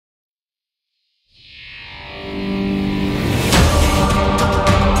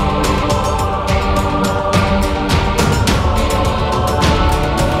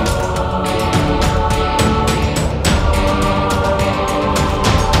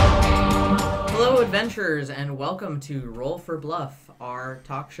adventurers, and welcome to Roll for Bluff, our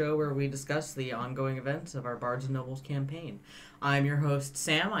talk show where we discuss the ongoing events of our Bards and Nobles campaign. I'm your host,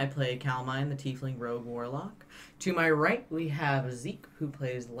 Sam. I play Calmine, the Tiefling Rogue Warlock. To my right, we have Zeke, who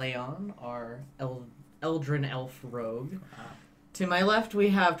plays Leon, our Eldrin Elf Rogue. To my left, we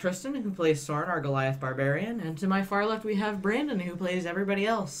have Tristan, who plays Soren, our Goliath Barbarian. And to my far left, we have Brandon, who plays everybody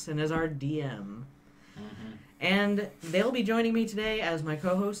else and is our DM. And they'll be joining me today as my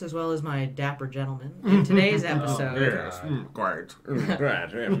co-host, as well as my dapper gentleman. In today's episode...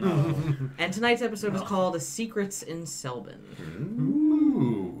 And tonight's episode is called Secrets in Selben.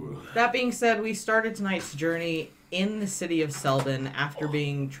 Ooh. That being said, we started tonight's journey in the city of Selben after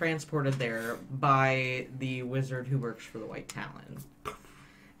being transported there by the wizard who works for the White Talon.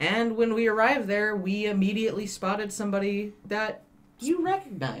 And when we arrived there, we immediately spotted somebody that you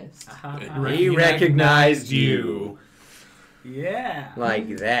recognized. He recognized you. Yeah. Like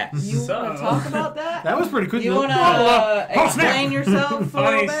that. You want to talk about that? That was pretty good. You want to explain yourself a little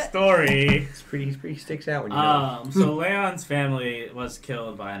Funny bit? story. He pretty sticks out when you know. So Leon's family was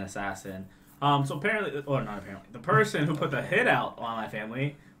killed by an assassin. So apparently, or not apparently, the person who put the hit out on my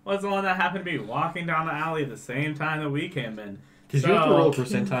family was the one that happened to be walking down the alley at the same time that we came in. Did you have to roll a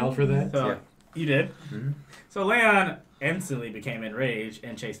percentile for that? So, Yeah. You did? Mm-hmm. So Leon instantly became enraged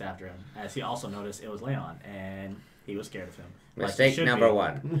and chased after him, as he also noticed it was Leon, and he was scared of him. Mistake number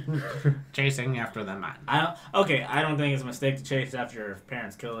one. Chasing after the man. I don't think it's a mistake to chase after your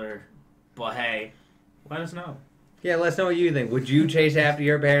parents' killer, but hey, let us know. Yeah, let us know what you think. Would you chase after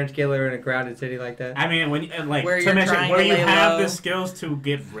your parents' killer in a crowded city like that? I mean, when Where to you're mention trying where to you lay have low. the skills to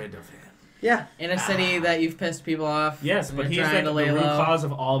get rid of him. Yeah. In a city that you've pissed people off. Yes, and but you're he's trying like to the lay root low. cause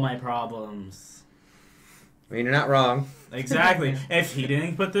of all my problems. I mean, you're not wrong. Exactly. If he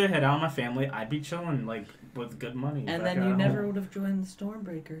didn't put the hit out on my family, I'd be chilling with good money. And back then you at never home. would have joined the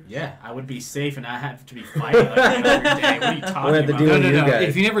Stormbreakers. Yeah, I would be safe and not have to be fighting like that every day. What are you talking have to about? do No, with no, you no. guys.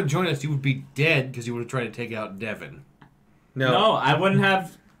 If you never joined us, you would be dead because you would have tried to take out Devin. No, I wouldn't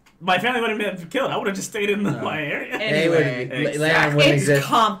have. My family wouldn't have been killed. I would have just stayed in my area. Anyway, Leon wouldn't it's exist.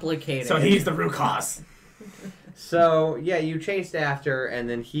 complicated. So he's the root cause. So, yeah, you chased after, and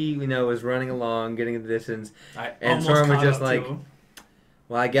then he, was running along, getting in the distance. I And almost Soren was caught just up like, to him.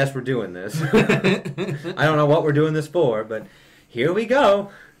 Well, I guess we're doing this. I don't know what we're doing this for, but here we go.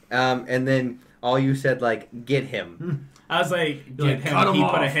 And then all you said, get him. I was like, You're get like, him. cut him He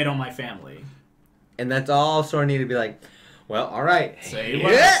put a off. hit on my family. And that's all Soren needed to be like, well, all right. Say Yeah.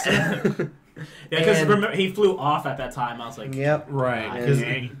 less. Yeah, because And- remember he flew off at that time. I was like, Yep. Right. "Ah, Because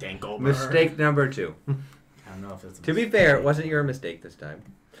dang over." Mistake number 2. I don't know if it's a To be mistake. fair, it wasn't your mistake this time.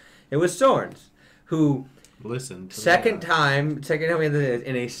 It was Soren's, who listen. To second time we had this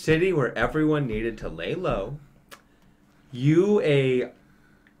in a city where everyone needed to lay low. You, a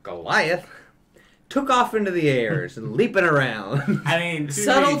Goliath, took off into the airs and leaping around. I mean, to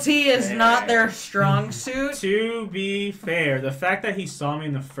Subtlety be is fair- not their strong suit. To be fair, the fact that he saw me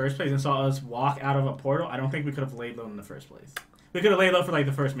in the first place and saw us walk out of a portal, I don't think we could have laid low in the first place. We could have laid low for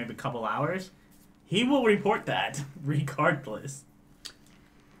the first maybe couple hours. He will report that regardless.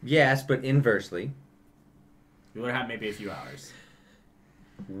 Yes, but inversely, We would have had maybe a few hours.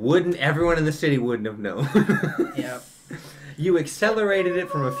 everyone in the city wouldn't have known. Yep. You accelerated it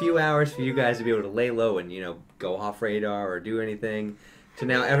from a few hours for you guys to be able to lay low and, go off radar or do anything, to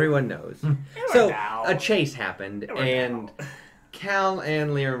now everyone knows. So, worked out. a chase happened, It worked and out. Cal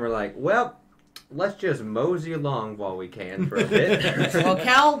and Liam were like, well, let's just mosey along while we can for a bit. Well,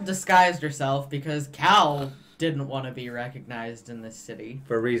 Cal disguised herself because Cal didn't want to be recognized in this city.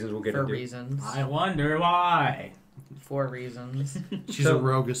 For reasons we'll get For into. reasons. I wonder why. For reasons. She's So- a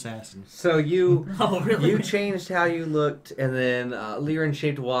rogue assassin. So you Oh, really? you changed how you looked, and then Liren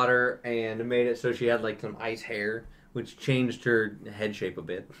shaped water and made it so she had some ice hair, which changed her head shape a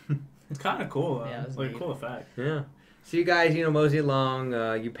bit. It's kind of cool. Though. Yeah, it was It's like a neat. cool effect. Yeah. So you guys, mosey along.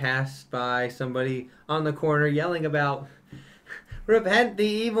 You passed by somebody on the corner yelling about, "Repent the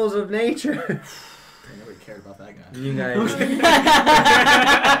evils of nature." I never cared about that guy. You guys,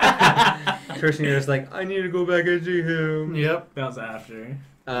 Tristan, you're just like, I need to go back and see him. Yep. That was after.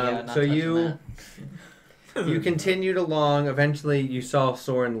 Yeah, not So touching you that. you continued along. Eventually, you saw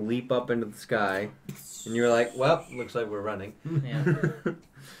Soren leap up into the sky, and you were like, "Well, looks like we're running." Yeah.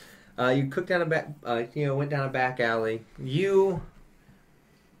 You cooked down a back, went down a back alley. You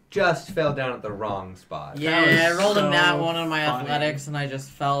just fell down at the wrong spot. Yeah, I rolled a nat so one on my funny. athletics and I just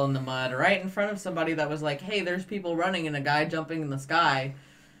fell in the mud right in front of somebody that was like, hey, there's people running and a guy jumping in the sky.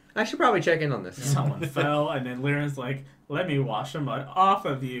 I should probably check in on this. Someone fell, and then Liren's like, "Let me wash the mud off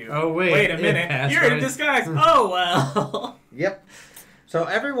of you." Oh, wait. Wait a it minute. passed You're in right- disguise. Oh well. Yep. So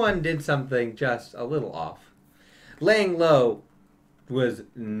everyone did something just a little off. Laying low was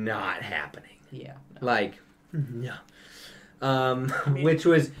not happening. Yeah. No. Like, no. mean, Which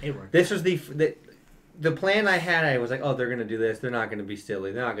was, It worked. this was the plan I had. I was like, oh, they're going to do this. They're not going to be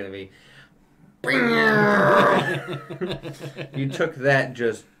silly. They're not going to be. You took that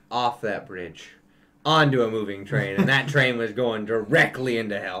just off that bridge onto a moving train, and that train was going directly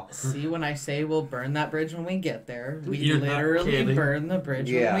into hell. See, when I say we'll burn that bridge when we get there, we You're not literally kidding. burn the bridge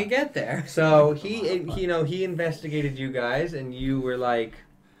Yeah. when we get there. So he investigated you guys, and you were like,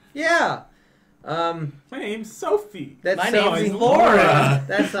 yeah. My name's Sophie. That's My Sophie. name's Laura.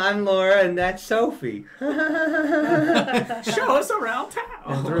 I'm Laura, and that's Sophie. Show us around town.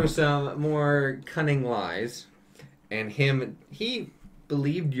 And through some more cunning lies, and he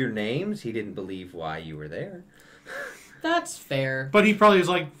believed your names. He didn't believe why you were there. That's fair. But he probably was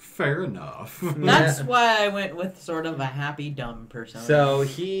like, fair enough. That's why I went with sort of a happy dumb persona. So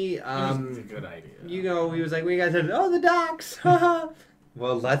he, It's a good idea. he was like, "We guys said, oh, the docks."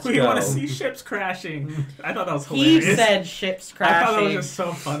 Well, let's We go. want to see ships crashing. I thought that was he hilarious. said ships I thought that was crashing, just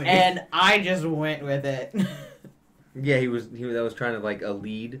so funny. and I just went with it. Yeah, he was trying to like a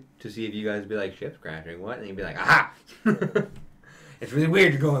lead to see if you guys would be like, ships crashing, what? And he'd be like, aha! It's really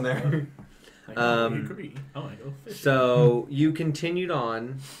weird you're going there. Like, we agree. Oh, I go fishing. So you continued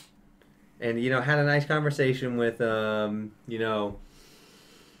on, and had a nice conversation with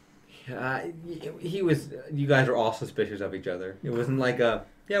he was. You guys were all suspicious of each other. It wasn't like yeah,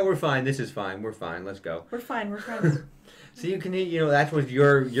 we're fine. This is fine. We're fine. Let's go. We're fine. We're friends. So you can, that was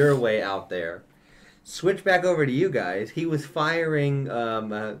your way out there. Switch back over to you guys. He was firing,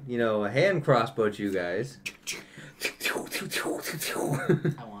 a hand crossbow at you guys.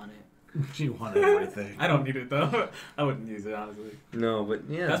 I want it. She wanted everything. I don't need it though. I wouldn't use it honestly. No, but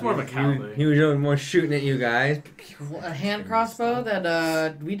yeah. That's more of a cowboy. He was doing more shooting at you guys. A hand crossbow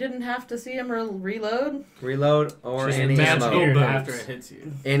that we didn't have to see him reload. Reload or Just any magical ammo. Weird boats. after it hits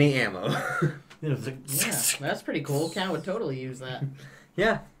you. Any ammo. It was like, Yeah, that's pretty cool. Cat would totally use that.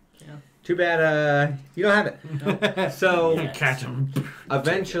 Yeah. Yeah. Too bad you don't have it. So Yes. catch him.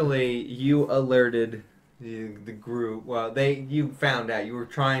 eventually you alerted the group. Well, you found out. You were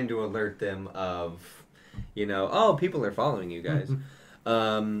trying to alert them of, oh, people are following you guys.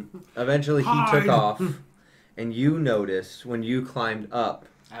 Eventually he took Hide. off, and you noticed when you climbed up.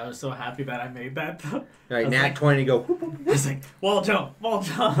 I was so happy that I made that though. Right, I was nat like- 20 go. Whoop, whoop, I was like, wall jump.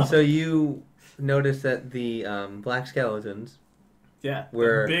 So you noticed that the black skeletons, Yeah,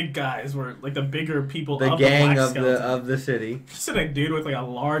 Where- the big guys were like the bigger people the of gang the of black the skeleton. city, Just a dude with like a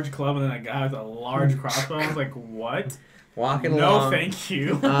large club and then a guy with a large crossbow. I was like, what? walking No, along. thank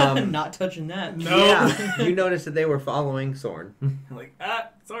you. Not touching that. No. Yeah, you noticed that they were following Sorn. I'm like,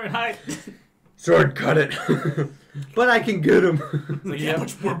 sorry, hi. Sword, cut it. But I can get him. Like, yeah,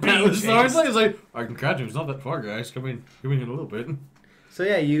 but we're That being was chased. it's like, I can catch him. It's not that far, guys. Come in a little bit. So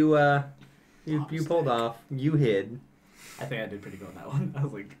yeah, you pulled off. You hid. I think I did pretty good on that one. I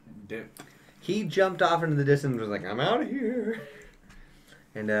was like, dip. He jumped off into the distance and was like, I'm out of here.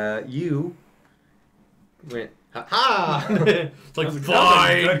 And you went, ha! It's like, That was a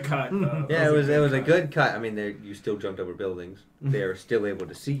fine. good cut. Though. Yeah, That it was a cut. good cut. I mean, you still jumped over buildings. They are still able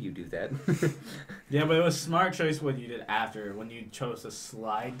to see you do that. Yeah, but it was a smart choice what you did after when you chose to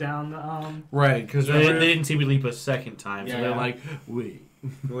slide down the Right, because The they roof. didn't see me leap a second time, so Yeah. they're like, wait.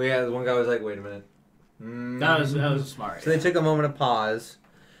 Well, yeah, the one guy was like, wait a minute. That was smart. So they took a moment of pause,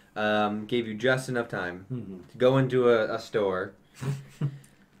 gave you just enough time Mhm. to go into a store.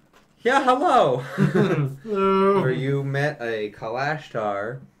 Yeah, hello. Where you met a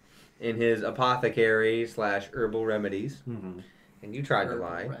Kalashtar in his apothecary / herbal remedies, Mhm. and you tried to Herbal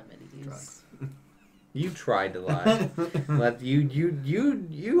lie. remedies. You tried to lie. But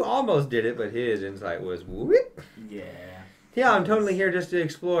you almost did it, but his insight was whoop. Yeah. Yeah, I'm totally here just to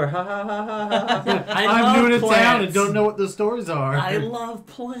explore. Ha ha ha ha ha. ha. I'm new to town and plants. don't know what the stores are. I love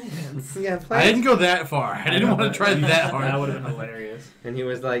plants. Yeah, I plants. didn't go that far. I didn't want to try that hard. That would have been hilarious. And he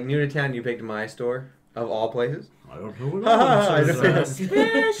was like, new to town, you picked my store, of all places. I don't know what I else don't know.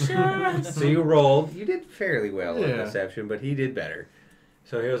 Suspicious. So you rolled. You did fairly well in Yeah. deception, but he did better.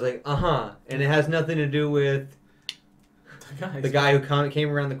 So he was like, uh-huh. And it has nothing to do with the guy who came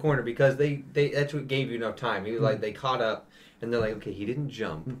around the corner, because they that's what gave you enough time. He was like, they caught up, and they're like, okay, he didn't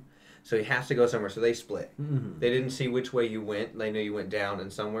jump, so he has to go somewhere. So they split. Mhm. They didn't see which way you went. They knew you went down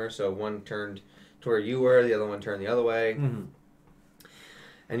and somewhere, so one turned to where you were, the other one turned the other way. Mhm.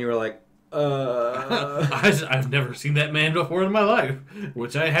 And you were like, I've never seen that man before in my life,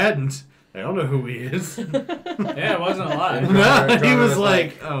 which I hadn't. I don't know who he is. Yeah, it wasn't a lot. No. He was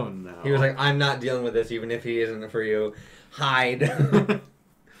like, oh no. He was like, I'm not dealing with this, even if he isn't for you. Hide.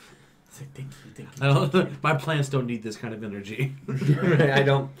 It's like, thank you. My plants don't need this kind of energy. I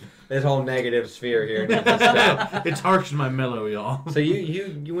don't. This whole negative sphere here. Needs to stop. It's harsh and my mellow, y'all. So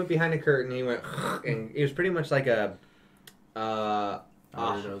you went behind a curtain. He went, and it was pretty much like a,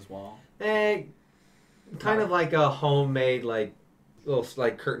 Naruto's wall. kind of like a homemade like little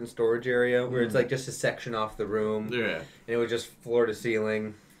like curtain storage area where it's like just a section off the room. Yeah. And it was just floor to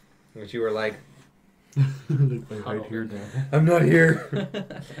ceiling. Which you were like, right here now. I'm not here.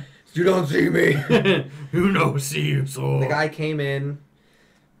 You don't see me. Who knows you, so. The guy came in.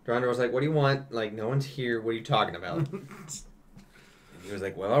 Dronder was like, what do you want? Like, no one's here. What are you talking about? And he was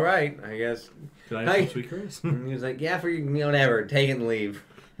like, well, all right, I guess. Can I have some sweet grass? And he was like, yeah, for you, whatever. Take it and leave.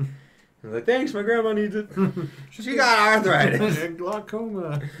 I was like, thanks, my grandma needs it. She got arthritis.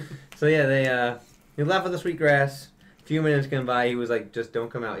 Glaucoma. So yeah, he left with the sweet grass. A few minutes came by. He was like, just don't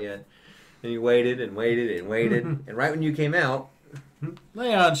come out yet. And he waited and waited and waited. And right when you came out,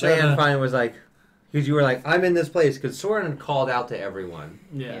 Leon finally was like, because you were like, I'm in this place. Because Soren called out to everyone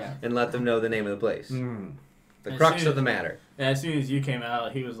Yeah. and let them know the name of the place. Mm. The As crux soon of the matter. Yeah, as soon as you came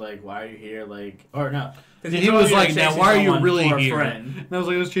out, he was like, "Why are you here?" Like, or no, 'cause He told was you like, chasing now why are you someone really for a here? friend. And I was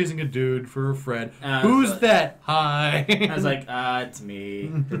like, I was chasing a dude for a friend. I was Who's like- that? Hi. I was like, it's me.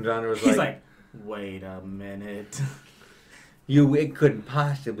 And John was He's like, like, wait a minute. it couldn't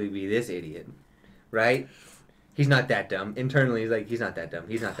possibly be this idiot. Right? He's not that dumb. Internally, he's like, he's not that dumb.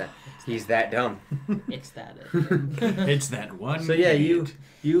 He's that dumb. It's that. It's that one. So yeah, idiot.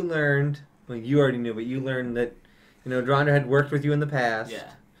 you learned, well, you already knew, but you learned that, Dronder had worked with you in the past. Yeah.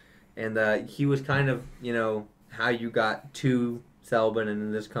 And he was kind of, how you got to Selben and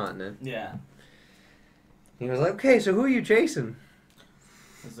in this continent. Yeah. He was like, okay, so who are you chasing?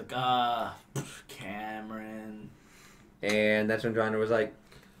 I was like, Cameron. And that's when Dronder was like,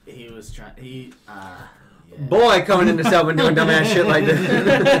 He was trying. Yeah. boy, coming into Selben doing dumbass shit like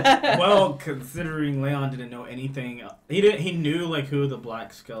this. Well, considering Leon didn't know anything, he knew like who the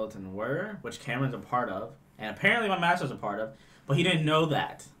Black Skeleton were, which Cameron's a part of, and apparently my master's a part of, but he didn't know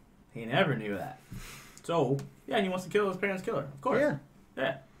that. He never knew that. So yeah, he wants to kill his parents' killer, of course. Yeah.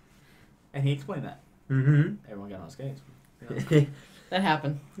 Yeah. And he explained that. Mm-hmm. Everyone got on his case. That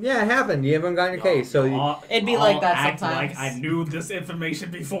happened. Yeah, it happened. You haven't gotten your case. So It'd be like that act sometimes. like I knew this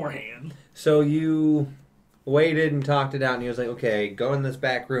information beforehand. you waited and talked it out, and he was like, okay, go in this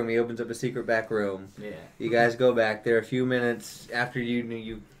back room. He opens up a secret back room. Yeah. You guys go back there a few minutes after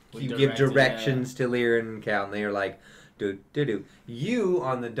you give directions to Lear and Cal, and they are like, do. You,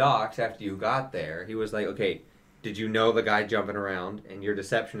 on the docks, after you got there, he was like, okay, did you know the guy jumping around? And your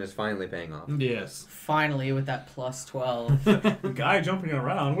deception is finally paying off. Yes. Finally, with that plus 12. The guy jumping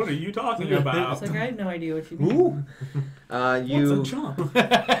around. What are you talking about? It's like, I had no idea what you mean. Ooh. You... What's a jump?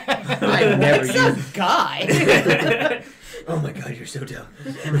 I've never It's used... a guy. Oh my god, you're so dumb.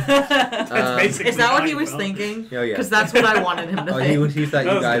 basically Is that what he how was felt. thinking? Oh, yeah. Because that's what I wanted him to Oh, think. he thought That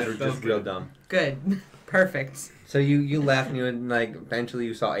you was guys good. were That was just real good. dumb. Good. Perfect. So you left, and eventually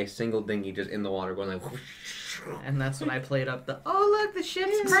you saw a single dinghy just in the water going like... And that's when I played up the, oh, look, the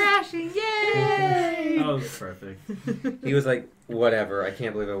ship's crashing. Yay! That was perfect. He was like, whatever, I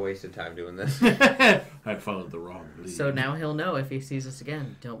can't believe I wasted time doing this. I followed the wrong lead. So now he'll know if he sees us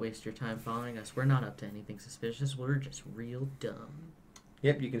again. Don't waste your time following us. We're not up to anything suspicious. We're just real dumb.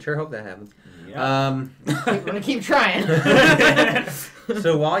 Yep, you can sure hope that happens. Yeah. We're gonna keep trying.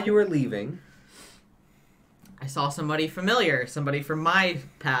 So while you were leaving... I saw somebody familiar, somebody from my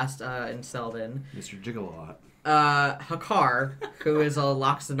past in Selben. Mr. Jiggalot. Hakar, who is a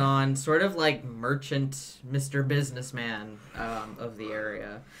Loxodon, sort of like merchant, Mr. Businessman of the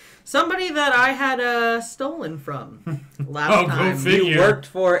area. Somebody that I had stolen from last Oh, go time. figure. You worked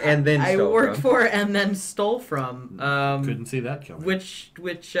for and then I stole worked from. for and then stole from. Couldn't see that coming. Which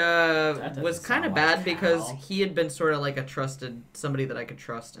doesn't was kind of sound bad like because Hal. he had been sort of like somebody that I could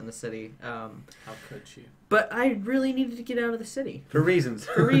trust in the city. How could you? But I really needed to get out of the city. For reasons.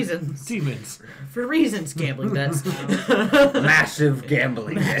 For reasons. Demons. For reasons, gambling debts. Massive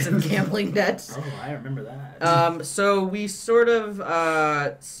gambling. Massive gambling debts. Oh, I remember that. So we sort of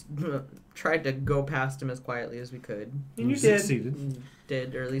tried to go past him as quietly as we could. And you did. Succeeded.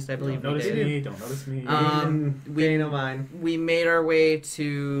 Did, or at least I believe Don't we notice did. me. Don't notice me. We don't mind. We made our way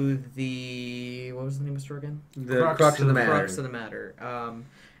to the, what was the name of the store again? The crux of the matter. Crux of the matter. I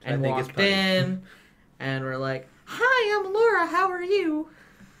And think it's walked funny. in, and we're like, "Hi, I'm Laura. How are you?"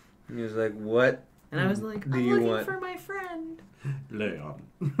 And he was like, what? And I was like, Do "I'm you looking want- for my friend." Leon.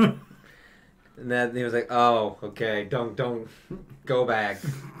 And then he was like, "Oh, okay, don't go back."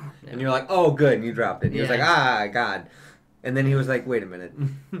 And you're like, "Oh, good," and you dropped it. And he was like, "Ah, God." And then he was like, "Wait a minute,"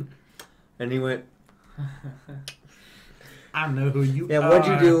 and he went, I know who you "Yeah, are. what'd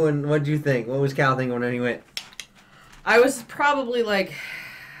you do and what'd you think? What was Cal thinking when he went?" I was probably like,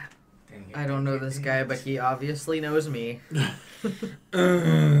 Dang it. I don't know this guy, but he obviously knows me.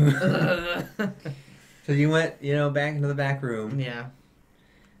 So you went, back into the back room, Yeah.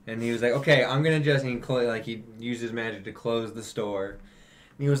 and he was like, "Okay, I'm gonna just," he used his magic to close the store.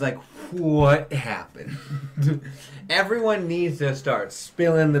 And he was like, "What happened?" Everyone needs to start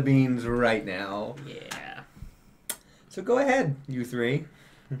spilling the beans right now. Yeah. So go ahead, you three.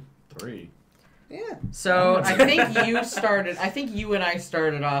 3. Yeah. So I think you and I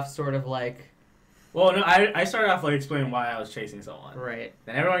started off sort of like, Well, no, I started off like explaining why I was chasing someone. right.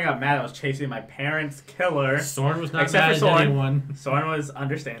 Then everyone got mad I was chasing my parents' killer. Soren was not Except mad for at Soren. anyone. Soren was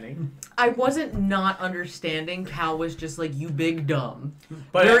understanding. I wasn't not understanding. Cal was just like, you big dumb.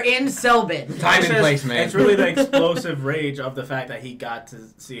 But We're in Selben. Time it's and place, man. It's really the explosive rage of the fact that he got to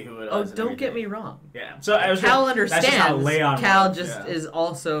see who it Oh, was. and don't get me everything. wrong. Yeah. So I was Cal just, that's just how understands. Leon Cal was, just yeah. is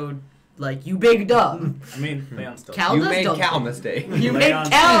also like, you big dumb. I mean, Leon's still. Cal You does made dumb Cal things. make. You made Leon's-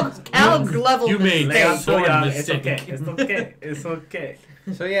 Cal level You made mistake. Leon's still Soren young. It's mistake. okay. It's okay. It's okay.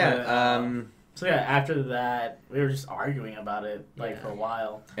 So yeah, But, So yeah, after that, we were just arguing about it for a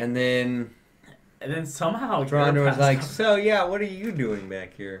while, and then and then somehow Rhonda was passed like, out "So yeah, what are you doing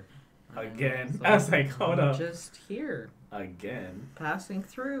back here?" again. So I was like, hold I'm up, just here, again. passing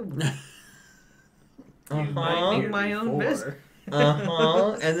through. You might Minding be my here own before. business.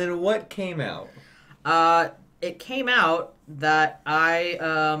 And then what came out? It came out that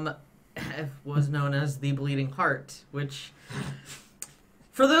I was known as the Bleeding Heart, which,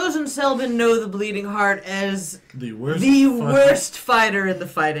 for those in Selben, know the Bleeding Heart as The worst. the fucking- worst fighter in the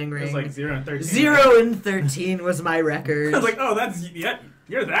fighting It ring. was like 0 and 13. 0 and 13 was my record. I was like, oh,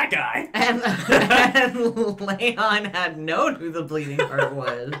 you're that guy. and Leon had known who the Bleeding Heart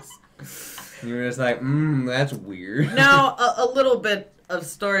was. You were just like, that's weird. Now, a little bit of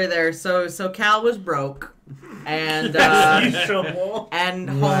story there. So Cal was broke and Usual.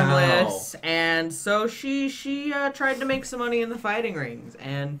 and Wow. homeless, and so she tried to make some money in the fighting rings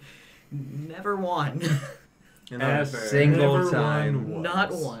and never won. Not a Ever. single Never time. won.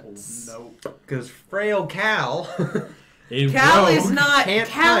 Not once. Nope. Because frail Cal. A Cal rogue. is not. Can't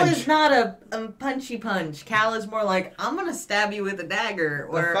Cal punch. is not a punchy punch. Cal is more like, I'm gonna stab you with a dagger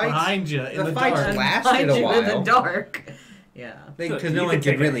or fight- behind you in the the fight's dark. lasted punch a you in the while. dark. Yeah. Because You no one could could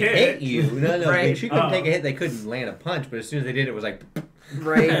take a really hit. hit you. No, Right. she couldn't Oh. take a hit. They couldn't land a punch, but as soon as they did, it was like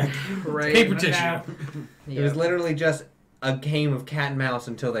Right. Right. Paper tissue. Nah. it was literally just a game of cat and mouse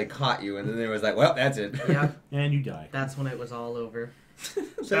until they caught you, and then it was like, well, that's it. Yep. And you die. That's when it was all over. So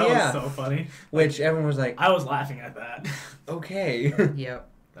That yeah, was so funny. which everyone was like, I was laughing at that. okay. Yep.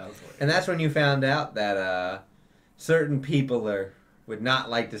 That was hilarious. And that's when you found out that certain people would not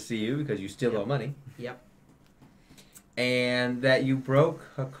like to see you because you still owe money. Yep. And that you broke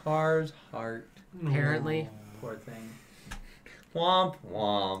a car's heart. Apparently. Poor thing. Womp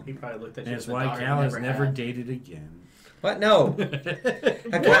womp. He probably looked at you That's as a why daughter Cal he has never had. dated again. What? No. What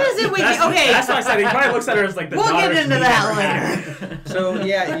is it with you? That's, Okay. That's why I said he probably looks at her as like the We'll daughter get into she that never later. had. So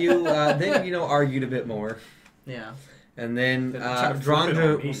yeah, you then argued a bit more, Yeah. and then Then tried to flip it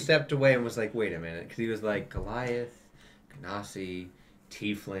on me. Drondra stepped away and was like, "Wait a minute," because he was like Goliath, Ganassi,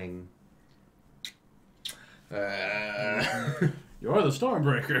 Tiefling. You're the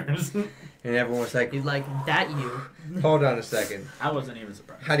Stormbreakers. And everyone was like, He's like, that you. "Hold on a second. I wasn't even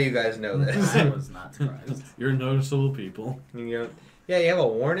surprised. How do you guys know this?" I was not surprised. You're noticeable people. You know, yeah, you have a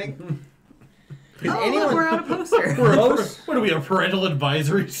warning. Because Oh, look, we're on a poster. What are we, a parental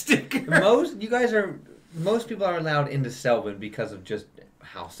advisory sticker? most people are allowed into Selben because of just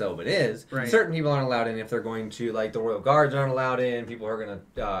how Selben is. Right. Certain people aren't allowed in if they're going to, like, the Royal Guards aren't allowed in. People who are going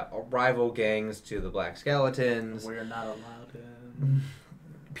to rival gangs to the Black Skeletons. We're not allowed in.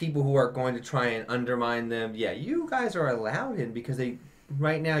 People who are going to try and undermine them. Yeah, you guys are allowed in because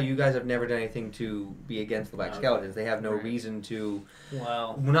right now you guys have never done anything to be against the Black Okay. Skeletons. They have no Right. reason to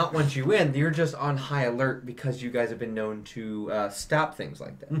Well, not want you in. You're just on high alert because you guys have been known to stop things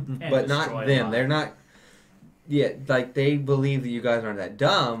like that. and But not destroy them. lives. They're not. Yeah, like they believe that you guys aren't that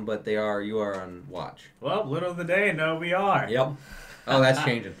dumb, but you are on watch. Well, little of the day, no, we are. Yep. Oh, that's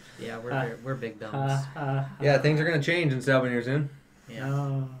changing. Yeah, we're big dumbs. Yeah, things are gonna change in 7 years in. Yeah.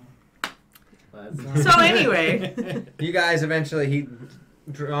 No. So anyway, You guys eventually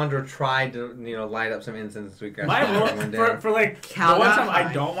Drondra tried to light up some incense this week. My roll for like Cal the one got time high.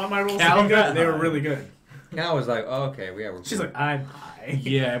 I don't want my rolls Cal to be got good, they were high. really good. Cal was like, oh, okay, yeah, we're She's cool. like, I'm high. die.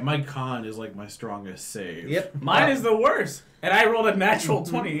 Yeah, my con is like my strongest save. Yep. Mine is the worst. And I rolled a natural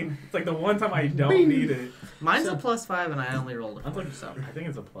 20. It's like the one time I don't need it. Mine's a +5, and I only rolled a 4. So I think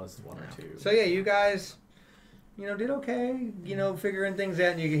it's a +1 or 2. So yeah, you guys, did okay. Figuring things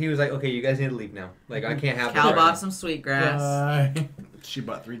out. And he was like, okay, you guys need to leave now. Like I can't have. Cal bought some sweetgrass. She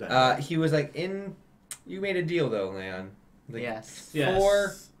bought 3 dice. He was like, you made a deal though, Leon. Like, Yes.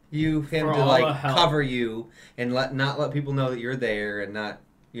 For him For to all the like help. cover you and not let people know that you're there and not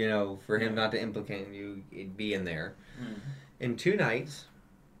for him not to implicate you be in there. In 2 nights,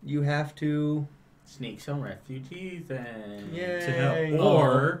 you have to Sneak some refugees and Yay. to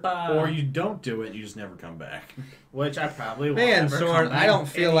help. Or you don't do it, you just never come back. which I probably won't Man, ever Soren, come back I don't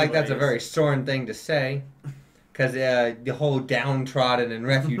feel like that's a anyways. very Soren thing to say. Because the whole downtrodden and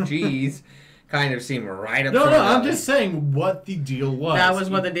refugees kind of seem right up No, front. I'm just saying what the deal was. That was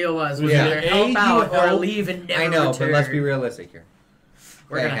what the deal was. We Yeah. either A, help you out or help. leave and never I know, return. but let's be realistic here.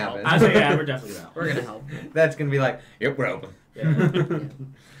 We're That gonna help. happens. I say, yeah, we're definitely out. We're gonna help. That's going to be like, yep, we're open.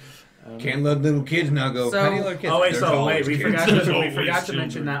 Can't let little kids now go. So- How do you let kids? Oh wait, There's so always wait, we kids. forgot There's to, we always forgot to mention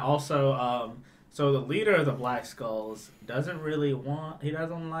children. that also. So the leader of the Black Skulls doesn't really he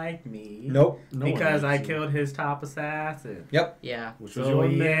doesn't like me. Nope. No one because I likes you. killed his top assassin. Yeah. Which was So,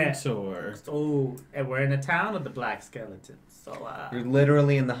 your yeah. mentor. So, and we're in the town of the Black Skeletons. So You're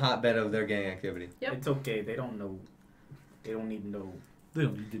literally in the hotbed of their gang activity. Yep. it's okay. They don't know. They don't need to know. They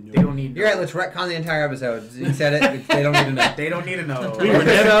don't need to know. They don't need. You're right, let's retcon the entire episode. You said it. They don't need to know. They don't need to know. We were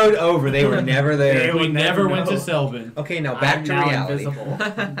Episode over. They were never there. They We would never never went to know. Selben. Okay, now back I'm to now reality. invisible.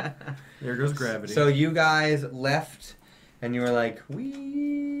 There goes gravity. So you guys left, and you were like,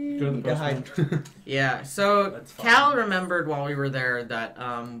 we Go to the need to hide. Yeah. So That's fine. Cal remembered while we were there that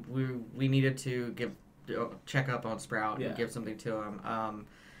we needed to check up on Sprout Yeah. and give something to him.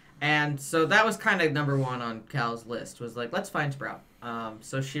 And so that was kind of number 1 on Cal's list, was like, let's find Sprout.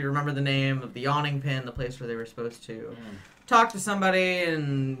 So she remembered the name of the Yawning Pin, the place where they were supposed to talk to somebody,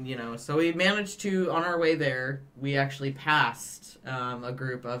 and so we managed to, on our way there, we actually passed a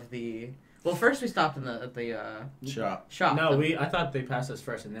group of the. Well, first we stopped at the Shop. shop. No, I thought they passed us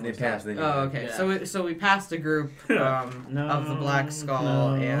first, and then They we passed. stopped. Then Oh, okay. Yeah. So we passed a group No, of the Black Skull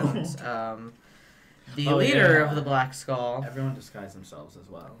no. and the Oh, leader yeah. of the Black Skull. Everyone disguised themselves as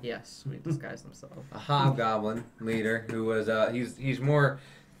well. Yes, we disguised themselves. A hobgoblin leader who was he's more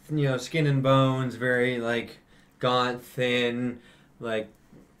skin and bones, very like gaunt, thin, like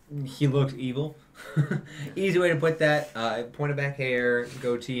he looks evil. Easy way to put that. Pointed back hair,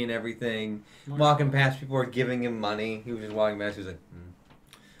 goatee, and everything. Walking past people were giving him money. He was just walking past. He was like,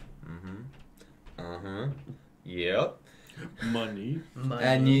 yep. Money.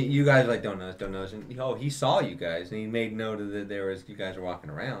 And you guys like don't notice. And he saw you guys, and he made note of that you guys were walking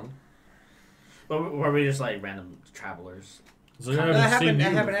around. But were we just like random travelers? So I That haven't seen happened. you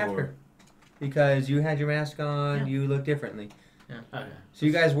That happened before. after, because you had your mask on. Yeah. You looked differently. Okay. So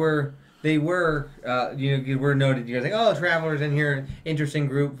you guys were. They were. You were noted. You guys like, oh, travelers in here. Interesting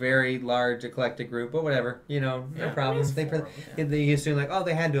group, very large, eclectic group, but whatever. No Yeah, problems. They assume like, oh,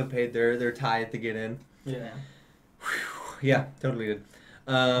 they had to have paid their tithe to get in. Yeah. Yeah, totally did.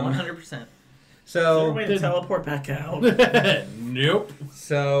 100%. Is there a So way to teleport back out? Nope.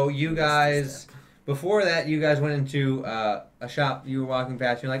 So you guys, before that, you guys went into a shop. You were walking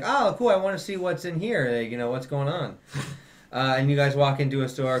past. You're like, oh, cool. I want to see what's in here. Like, what's going on. And you guys walk into a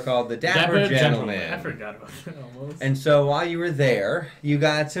store called the Dapper Gentleman. I forgot about it almost. And so while you were there, you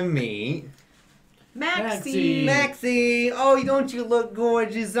got to meet Maxie! Maxie. Oh, don't you look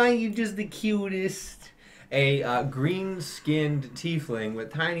gorgeous? Aren't you just the cutest? A green-skinned tiefling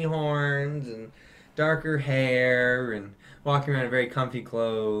with tiny horns and darker hair and walking around in very comfy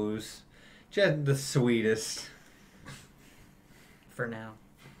clothes. Just the sweetest. For now.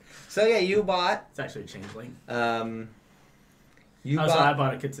 So yeah, you bought. It's actually a changeling. You So I bought.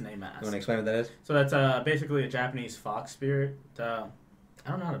 bought a kitsune mask. You want to explain what that is? So that's basically a Japanese fox spirit. I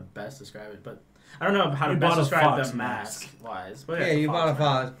don't know how to best describe it, but I don't know how to You best bought a describe fox the mask wise. But Yeah, it's you bought a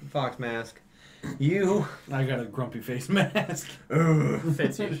mask. fox mask. You. I got a grumpy face mask.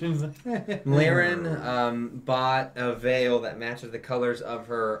 Fits you. Laren bought a veil that matches the colors of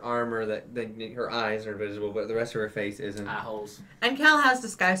her armor. That her eyes are visible, but the rest of her face isn't. Assholes. And Cal has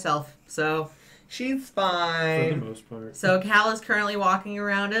Disguise Self, so She's For the fine. most part. Cal is currently walking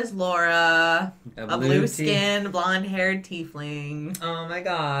around as Laura, a blue-skinned, blonde-haired tiefling. Oh my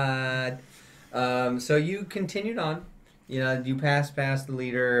god. So you continued on. You passed past the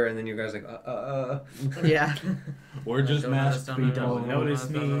leader, and then you guys like, Yeah. We're just Don't masked notice, don't people. notice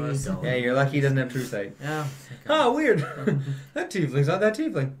me. Yeah, you're lucky he doesn't have true sight. Yeah. Oh, weird. That tiefling's not that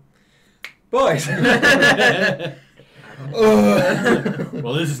tiefling. Boys.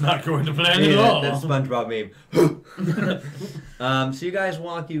 Well, this is not going to plan at Yeah, all. that SpongeBob meme. So you guys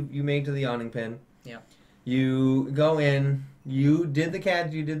walk. You make to the awning pen. Yep. You go in. You did the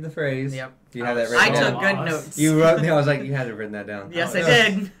cat. You did the phrase. Yep. You have that I written took down. good Boss. notes. You wrote. I was like, you had to written that down. Yes, Oh, I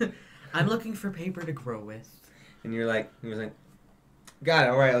did. I'm looking for paper to grow with. And you're like, he was like, got it.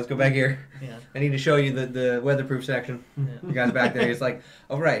 All right, let's go back here. Yeah. I need to show you the weatherproof section. Yeah. You guys back there. He's like,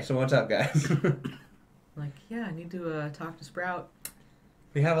 all right. So what's up, guys? Like, yeah, I need to talk to Sprout.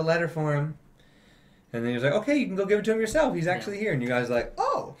 We have a letter for him. And then he was like, okay, you can go give it to him yourself. He's actually here. And you guys are like,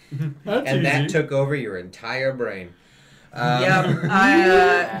 oh. That's And that easy. took over your entire brain.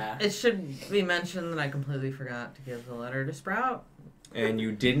 Yeah, it should be mentioned that I completely forgot to give the letter to Sprout. And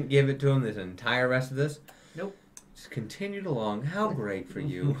you didn't give it to him this entire rest of this? Nope. Just continued along. How great for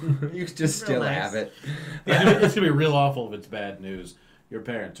you. You just Real still nice. have it. It's gonna be real awful if it's bad news. Your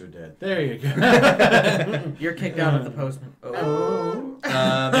parents are dead. There you go. You're kicked out of the postman. Oh.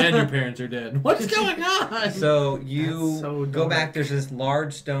 And your parents are dead. What's going on? So you That's so go dark. back. There's this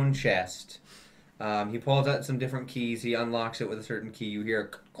large stone chest. He pulls out some different keys. He unlocks it with a certain key. You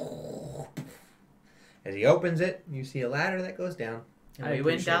hear as he opens it, you see a ladder that goes down. And we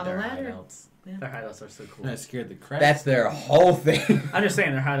went down the ladder. Yeah. Their hideouts are so cool. That scared the crap. That's their whole thing. I'm just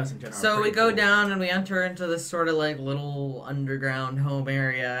saying their hideouts in general. are So we pretty go cool. down and we enter into this sort of like little underground home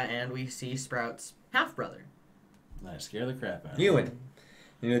area, and we see Sprout's half brother. That scared the crap out of Ewan.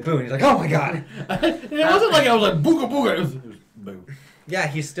 And you're like, boo. And he's like, oh my god. It wasn't like I was like booga booga. It was boo. Yeah,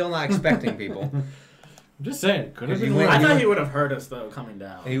 he's still not expecting people. I'm just saying. It could have Because been you went- I worse. thought he would have heard us though coming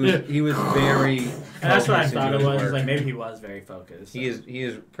down. He was very. And that's what I focused thought into it his was. work. Like maybe he was very focused. He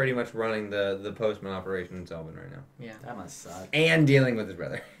is pretty much running the postman operation in Selben right now, Yeah. That must suck. and dealing with his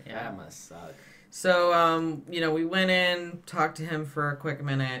brother. That must suck. So, we went in, talked to him for a quick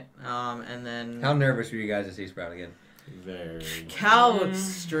minute, and then How nervous were you guys to see Sprout again? Very. Cal was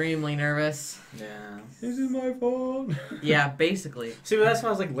extremely nervous. Yeah. This is my fault. Yeah, basically. See, but that's why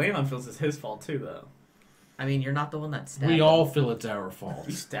I was like, Leylon feels it's his fault too, though. I mean, you're not the one that stabbed We him. all feel it's our fault.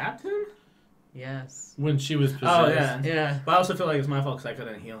 You stabbed him? Yes. When she was possessed. Oh yeah. Yeah. But I also feel like it's my fault because I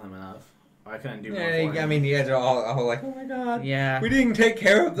couldn't heal him enough. Or I couldn't do more for him. I mean, you guys are all like, oh my god. Yeah. We didn't take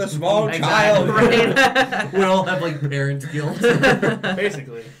care of the small Exactly. child. Right. We all have like parents guilt.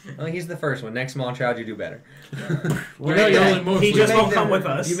 Basically. Well, he's the first one. Next small child, you do better. We know you're only mostly. He just You won't make come the- with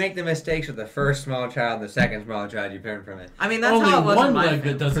us. You make the mistakes with the first small child, the second small child, you parent from it. I mean, that's only how it was one in my leg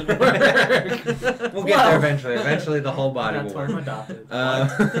that family. doesn't work. We'll get there eventually. Eventually, the whole body That's will why I'm work. adopted.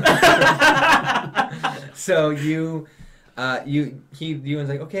 So Ewan's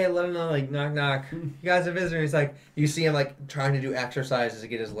like, okay, let him know, like, knock, knock. You guys are visiting. He's like, you see him, like, trying to do exercises to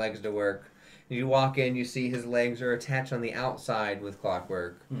get his legs to work. You walk in, you see his legs are attached on the outside with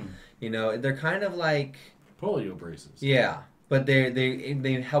clockwork. You know, they're kind of like, Polio braces. yeah, but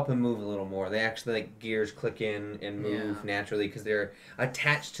they help him move a little more. They actually, like, gears click in and move Yeah. naturally because they're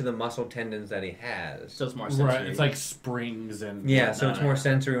attached to the muscle tendons that he has. So it's more sensory. Right. It's like springs and. Yeah, so it's whatnot. more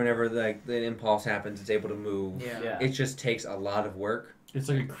sensory whenever like the impulse happens. It's able to move. Yeah. Yeah. It just takes a lot of work. It's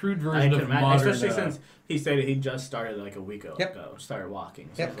like a crude I version can of imagine, modern. especially since he stated he just started like a week ago. Yep. Started walking.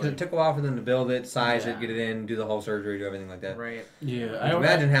 So Yep, it's because like, it took a while for them to build it, size Yeah. it, get it in, do the whole surgery, do everything like that. Right. Yeah,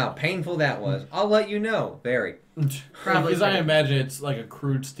 Imagine how painful that was. I'll let you know. Very. Probably Because I pretty- imagine it's like a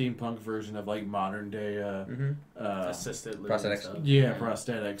crude steampunk version of like modern day. assisted living prosthetics. stuff. Yeah,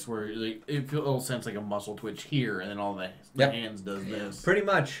 prosthetics where like, it feels sense like a muscle twitch here, and then all the Yep. hands does this. Pretty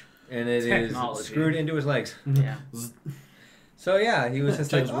much. And it is Technology. screwed into his legs. Yeah. So yeah, he was just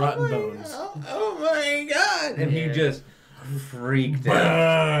To like, his rotten my, bones. oh my god. And he Yeah. just freaked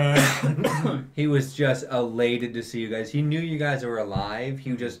out. He was just elated to see you guys. He knew you guys were alive.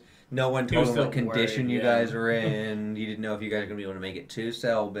 He just no one He told was him what still condition worried, you yeah. guys were in. He didn't know if you guys were gonna be able to make it to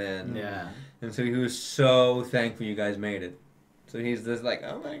Selben. Yeah. And so he was so thankful you guys made it. So he's just like,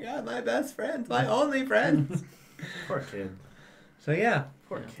 oh my god, my best friends, my only friends. Poor kid. So yeah,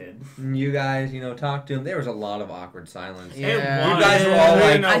 Poor kid. you guys, talked to him. There was a lot of awkward silence. Yeah. You guys were all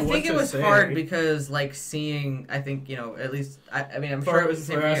like- I think it was hard because, like, seeing, I think, at least, I mean, I'm sure it was the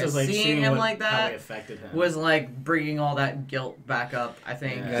same for you guys. like, Seeing him like how it that affected him. was, like, bringing all that guilt back up, I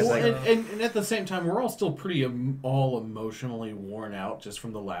think. Yeah. Guys, Well, like- and at the same time, we're all still pretty all emotionally worn out just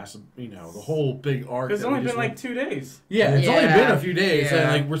from the last, the whole big arc. Because it's that we only just been went- like 2 days. Yeah, it's only Yeah. been a few days, and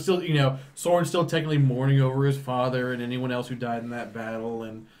Yeah. like we're still, Soren's still technically mourning over his father and anyone else who died in that battle,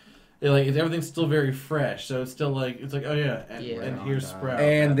 and everything's still very fresh. So it's still like oh yeah, and, Yeah. and here's Sprout.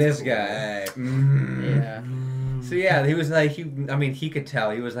 And That's this cool. guy. Yeah. So yeah, he was like, he could tell.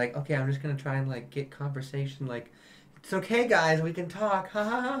 He was like, okay, I'm just gonna try and like get conversation, like it's okay, guys. We can talk. Ha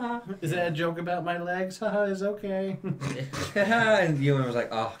ha ha ha. Is that a joke about my legs? Haha, it's okay. And Ewan was like,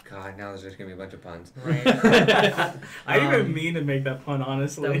 oh god, now there's just gonna be a bunch of puns. Right. I didn't even mean to make that pun,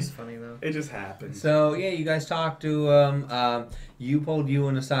 honestly. That was funny though. It just happened. So yeah, you guys talked to you pulled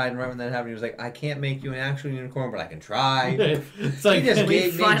Ewan aside, and right when that happened, he was like, I can't make you an actual unicorn, but I can try. It's like He just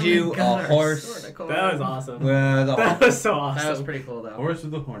made you a horse. That was awesome. With a That was so awesome. That was pretty cool though. horse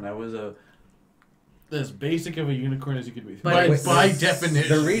with a horn. I was as basic of a unicorn as you could be. But By it's-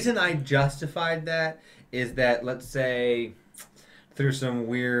 definition. The reason I justified that is that, let's say, through some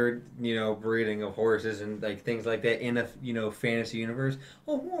weird, breeding of horses and like things like that in a, fantasy universe,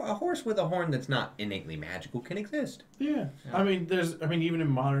 a horse with a horn that's not innately magical can exist. Yeah. Yeah. I mean, even in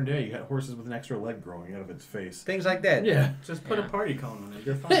modern day, you got horses with an extra leg growing out of its face. Things like that. Yeah. Just put Yeah. a party cone on it.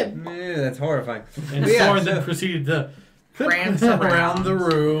 You're fine. That's horrifying. And But yeah, Soren so- then proceeded to Prance around the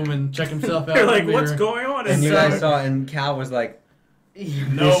room and check himself out. They're in the like, what's mirror. going on? And you So- guys saw, and Cal was like,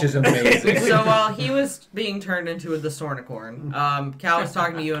 Nope. this is amazing. So while he was being turned into the Sornicorn, Cal was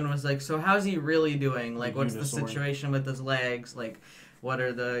talking to you and was like, so how's he really doing? Like, what's the Unicorn. situation with his legs? Like, what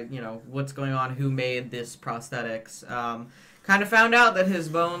are the, what's going on? Who made this prosthetics? Kind of found out that his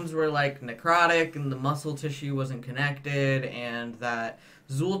bones were, like, necrotic and the muscle tissue wasn't connected and that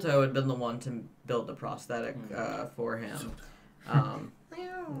Zulto had been the one to build the prosthetic for him.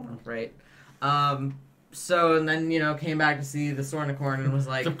 Right. So, and then, came back to see the Sornicorn and was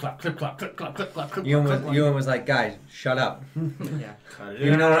like, Clip, clop, clip, clop, clip, clop, clip, clop, clip, Ewan clop, was, clip, Ewan was like, guys, shut up. yeah. Cut it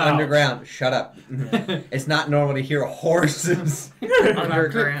You know, out. underground, shut up. It's not normal to hear horses.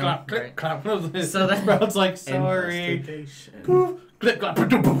 Underground. Clip, clop, clip, clop. So that- Sprout's like, sorry. Investigation. Poof, clip, clop, poof,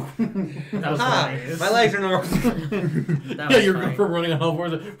 poof. That was Ha! hilarious. My legs are normal. That Yeah, was you're funny. for running on all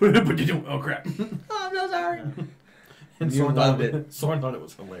fours. Oh crap! Oh, I'm so sorry. And You Soren loved it. Soren thought it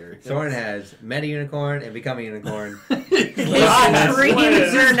was hilarious. Soren has met a unicorn and become a unicorn. His have dreams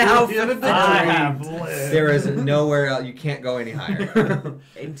lived. are now Yeah, fulfilled. I have lived. There is nowhere else. You can't go any higher.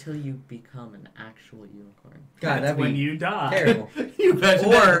 Until you become an actual unicorn. God, That's that'd when be you die. terrible. You imagine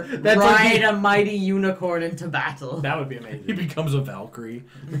Or that's like ride a mighty unicorn into battle. That would be he amazing. becomes a Valkyrie.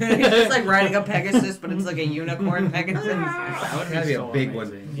 It's just like riding a Pegasus, but it's like a unicorn Pegasus. That would That'd be a so big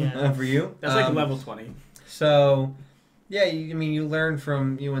amazing. one Yeah. for you. That's like level 20. So, yeah, you learn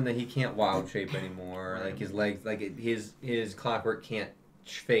from Ewan that he can't wild shape anymore. Like his legs, his clockwork can't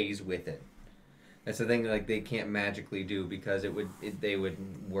phase with it. That's the thing. Like they can't magically do because they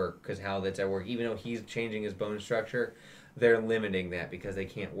would work because how that's at work. Even though he's changing his bone structure, they're limiting that because they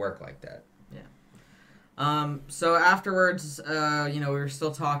can't work like that. So afterwards, we were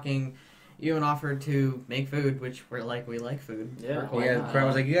still talking. Ewan offered to make food, which we like food. Yeah. We're quite, Yeah, Brad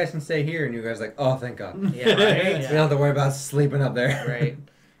was like, "You guys can stay here," and you guys were like, "Oh, thank God." yeah, right? We don't have to worry about sleeping up there. Right.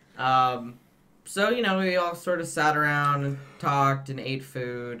 So, we all sort of sat around and talked and ate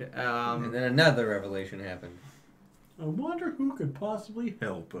food. And then another revelation happened. I wonder who could possibly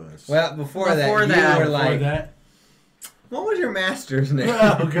help us. Well, before Before that, that- you were Before like, that. "What was your master's name?"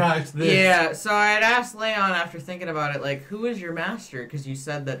 Oh gosh, this. Yeah, so I had asked Leon after thinking about it, like, who is your master? Because you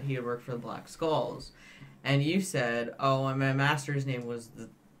said that he had worked for the Black Skulls. And you said, oh, and my master's name was the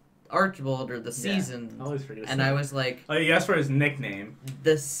Archibald or the Seasons. I always forget. And I was like, Oh, you asked for his nickname.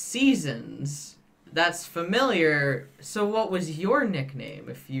 the Seasons? That's familiar. So what was your nickname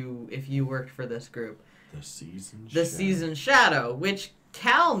if you worked for this group? The season. The Season Shadow, which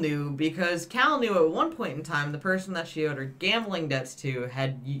Cal knew because Cal knew at one point in time the person that she owed her gambling debts to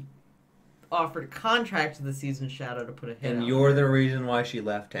had offered a contract to the Season Shadow to put a hit And on you're her. the reason why she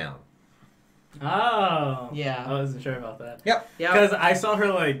left town. Oh. Yeah. I wasn't sure about that. Yep. Because I saw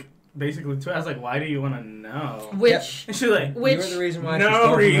her, like, basically, too. I was like, why do you want to know? Which And she's like, Which- You're the reason why she no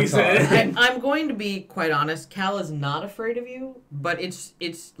stole reason. from the car. I'm going to be quite honest. Cal is not afraid of you, but it's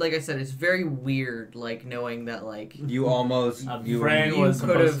like I said, it's very weird, like knowing that like You almost A you friend you was could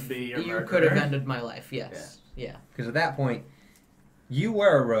supposed have to be your you murderer. could have ended my life. Yes. Yeah. because at that point you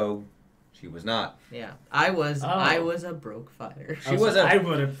were a rogue. She was not. Yeah. I was Oh. a broke fighter. She was a- I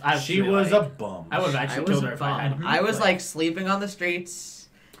would have. She was a bum. I would have I actually was killed a her if I had. bum. I was like sleeping on the streets.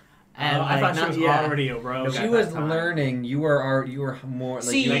 And I thought she was yeah. already a rogue. She at was that time. learning. You were more like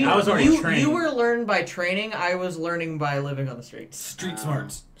See, you, Like, I was already you trained. were learned by training. I was learning by living on the streets. Street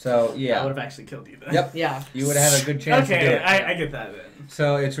smarts. So I yeah. would have actually killed you then. Yep. Yeah. You would have had a good chance to do Okay, it. I get that then.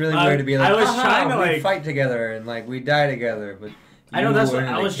 So it's really weird to be like, I was "Haha, trying to, we like- fight together and like we die together, but I know you that's what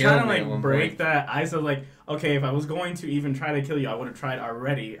wanted I was kill trying to me at like one break point. that ice of like, okay, if I was going to even try to kill you, I would have tried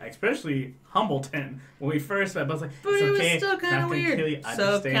already, especially Humbleton when we first met. But I was like, But it's it was okay, still kind not of gonna kill you. weird. I So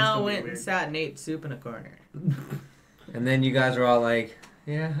understand it's Cal gonna be went and weird. sat and ate soup in a corner. And then you guys were all like,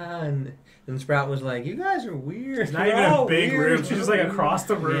 yeah, and And Sprout was like, "You guys are weird. It's not You're even a all big weird." room. She's just like across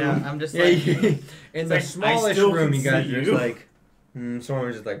the room. Yeah, I'm just Yeah, like, in the like, I smallest still room, can you guys see are just you. like, someone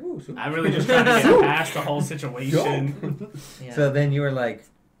was just like, "Ooh." So I'm really just trying to get past the whole situation. yeah. So then you were like,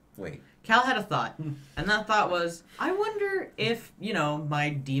 "Wait." Cal had a thought, and that thought was, I wonder if, my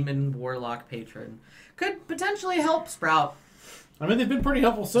demon warlock patron could potentially help Sprout. I mean, they've been pretty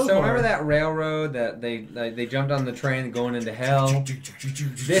helpful so far. Remember that railroad that they jumped on the train going into hell?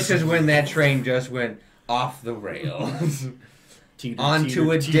 This is when that train just went off the rails Teeter, onto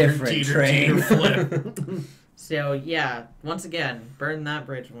teeter, a teeter, different teeter, train. teeter, flip. So, yeah, once again, burn that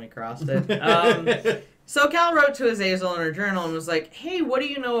bridge when we crossed it. So Cal wrote to Azazel in her journal and was like, hey, what do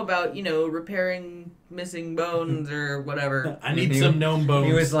you know about, repairing missing bones or whatever? I need some gnome bones.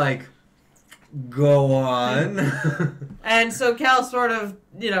 He was like, "Go on." And so Cal sort of,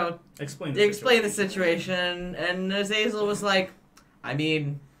 Explain explained the situation, and Azazel was like, I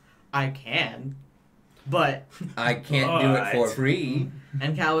mean, I can, but... I can't do it for free.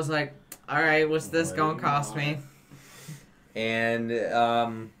 And Cal was like, all right, what's this going to cost me? And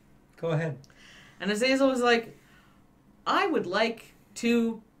go ahead. And Azazel was like, I would like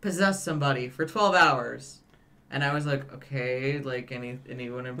to possess somebody for 12 hours. And I was like, okay, like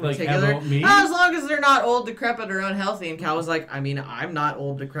anyone in Like, particular? about me? As long as they're not old, decrepit, or unhealthy. And Cal was like, I mean, I'm not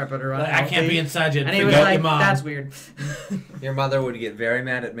old, decrepit, or Like, unhealthy. I can't be inside you. And he was Forget like, your mom. that's weird. Your mother would get very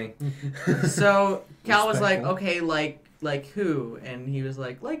mad at me. So Cal was like, Respectful. okay, like who? And he was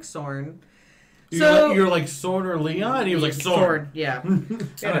like Sorn. You're like Sorn or Leon? And he was like Sorn. Yeah. He had I'm a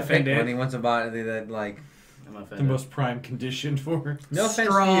fake offended. one. He wants a body that like. I'm The offended. most prime condition for. No offense to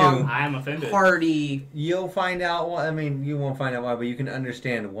Strong. you. I am offended. Party. You'll find out why. I mean, you won't find out why, but you can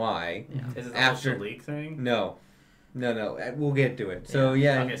understand why. Yeah. Is it the After- whole leak thing? No. We'll get to it. So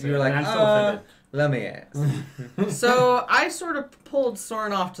yeah, Okay, so you're like, I'm still offended. let me ask. So I sort of pulled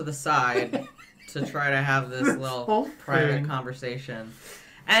Sorn off to the side to try to have this little private conversation.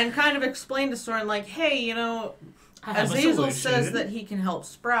 And kind of explained to Sorn, like, hey, I have a Azazel says solution. that he can help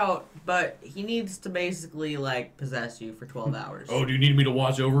Sprout, but he needs to basically, possess you for 12 hours. Oh, do you need me to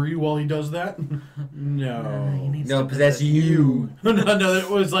watch over you while he does that? No. He needs No, to possess you. No, it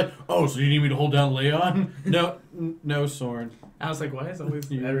was like, oh, so you need me to hold down Leon? No, Sorn. I was like, why is always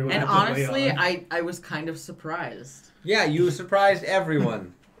And everyone And have to lay honestly, on? I was kind of surprised. Yeah, you surprised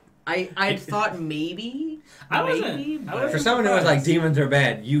everyone. I thought maybe. I wasn't- maybe, I but- wasn't For someone who was like, surprised. demons are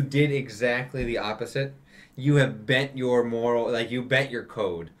bad, you did exactly the opposite. You have bent your moral, you bent your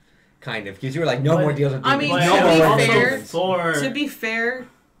code, kind of. Because you were like, no But- more deals with I demons. mean, no to more be work with fair- demons. For To be fair,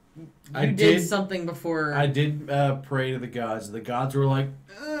 I you did something before. I did pray to the gods. The gods were like,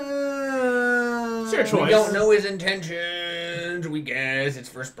 It's your We choice. don't know his intentions. We guess it's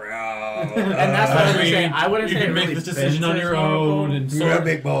for Sprout. And that's what I was I mean, saying. I wouldn't you say can it make really this decision fits on his your moral own. code. And You're a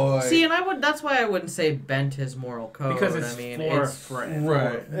big boy. See, and that's why I wouldn't say bent his moral code. Because it's I mean, for it's friend.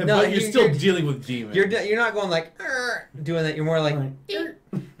 Right. No, but you're still you're- dealing with demons. You're not going like doing that. You're more like Right.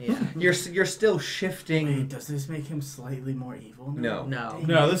 yeah. you're still shifting. Wait, does this make him slightly more evil? No. No. Dang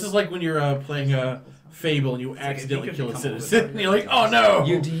No, it. this is like when you're playing a Fable and you It's like if accidentally he could kill a become citizen. a And you're like, oh no!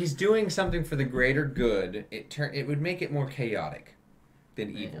 He's doing something for the greater good. It would make it more chaotic than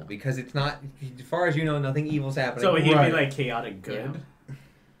evil Yeah. because it's not. As far as you know, nothing evil's happening. So he'd Right. be like chaotic good.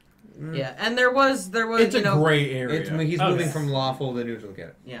 Yeah, and there was It's a gray area. He's Okay. moving from lawful to neutral. Get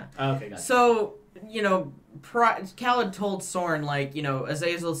it? yeah. Okay, gotcha. So, Cal had told Sorn,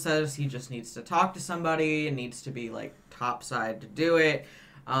 Azazel says he just needs to talk to somebody and needs to be, topside to do it.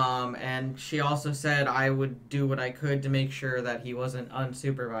 And she also said I would do what I could to make sure that he wasn't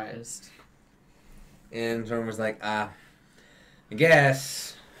unsupervised. And Zorn was like, I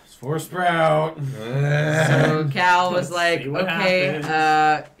guess. It's for Sprout. So Cal was Let's like, see what okay,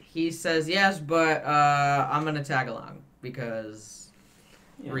 happens." he says yes, but I'm going to tag along because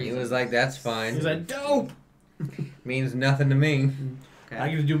He reasons. was like, that's fine. He's like, dope! Means nothing to me. I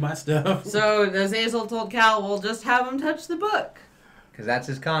Okay. get to do my stuff. So Azazel told Cal, well, just have him touch the book. Because that's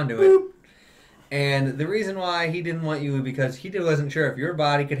his conduit. And the reason why he didn't want you because he wasn't sure if your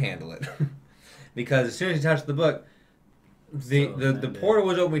body could handle it. Because as soon as you touched the book, the portal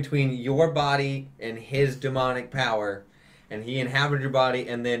was open between your body and his demonic power, and he inhabited your body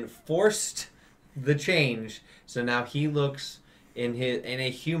and then forced the change. So now he looks in a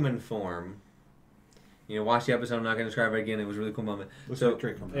human form. Watch the episode. I'm not going to describe it again. It was a really cool moment. Looks So- like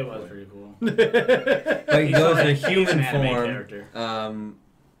Drake on that It was boy. pretty cool. But he He's goes like- in a he's human an anime form, character. and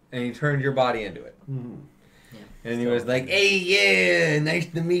he turned your body into it. Mhm. And he was like, "Hey, yeah, nice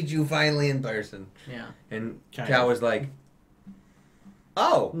to meet you finally in person." Yeah. And Kind Cal of. was like,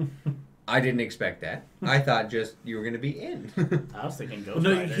 "Oh, I didn't expect that. I thought just you were going to be in. I was thinking Ghost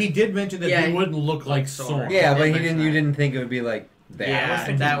No, Rider. he did mention that Yeah, he wouldn't look like Soren. Soren. Yeah, but did you mention didn't that. think it would be like that. I was Yeah,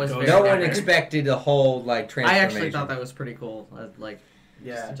 thinking that was Ghost very No one different. expected a whole like I transformation. actually thought that was pretty cool. Like,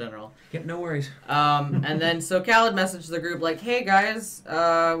 just Yeah. in general. Yep, no worries. And then so Cal had messaged the group like, "Hey guys,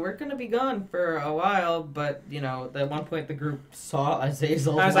 we're gonna be gone for a while," but you know, at one point the group saw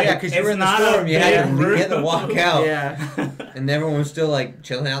Azazel. I was Yeah, like, because you were it's in the not a storm, you had big to walk out, yeah, and everyone was still like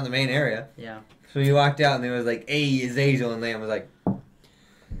chilling out in the main area. yeah. So you walked out, and it was like, "Hey, Azazel," and Liam was like,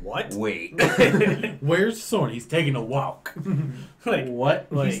 What? "Wait." Where's Soren? He's taking a walk. Like, What?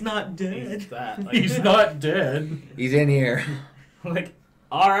 like, He's not dead. He's that. Like, He's not dead. He's in here. Like,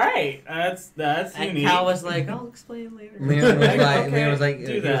 all right, that's And unique. Cal was like, "I'll explain later." Liam was like, Okay, Liam was like, do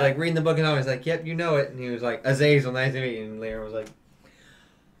he was that. like reading the book, and I was like, "Yep, you know it." And he was like, "Azazel, nice to meet you." And Liam was like,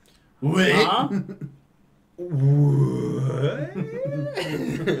 Wait. Huh? "What?"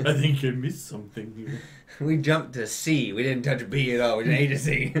 I think you missed something here. We jumped to C. We didn't touch B at all. We did A to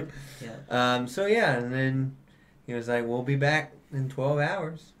C. Yeah. So yeah, and then he was like, "We'll be back in 12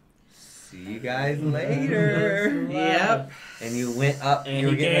 hours. See you guys later." Yep. And you went up. And you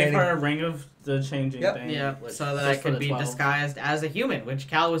he were getting gave ready. her a ring of the changing Yep. thing. Yeah, which- so that I just for could the be 12. disguised as a human, which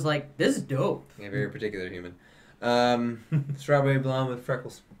Cal was like, "This is dope." Yeah, very particular human. Strawberry blonde with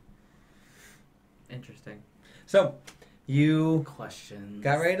freckles. Interesting. So, you Questions.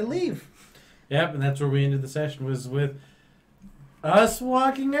 got ready to leave. Yep, and that's where we ended the session, was with us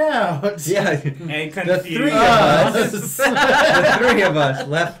walking out. Yeah, And the confused. three of us. The three of us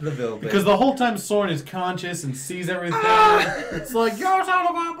left the building. Because the whole time Soren is conscious and sees everything. It's like, you're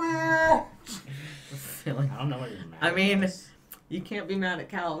talking about me! Feeling. I don't know what you're mad I mean, at. You can't be mad at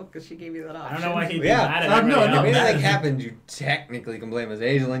Cal because she gave you that I option. don't know why he'd be Yeah. mad at No, everybody no, if else. anything mad. happened, you technically can blame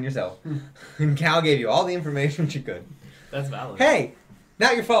Azazel and yourself. And Cal gave you all the information she could. That's valid. Hey,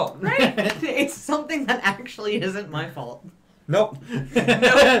 not your fault. Right? It's something that actually isn't my fault. Nope.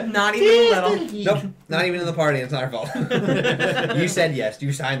 Nope, not even a little. Nope. Not even in the party. It's not our fault. You said yes.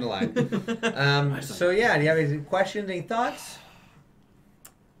 You signed the line. So yeah, do you have any questions? Any thoughts?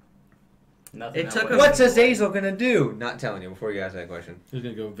 Nothing. It took that a- would- What's Azazel gonna do? Not telling you before you ask that question. He's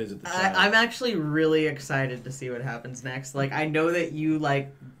gonna go visit the child. I'm actually really excited to see what happens next. Like, I know that you,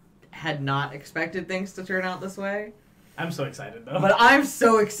 like, had not expected things to turn out this way, I'm so excited though. but I'm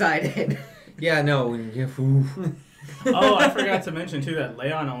so excited. Yeah, no. Oh, I forgot to mention too that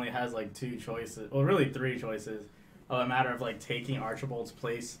Leon only has like 2 choices. Well, really 3 choices. A matter of like taking Archibald's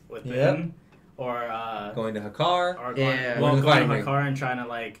place within, Yep. or Going to Hakar. or Yeah. going Going to the to fighting my ring. car and trying to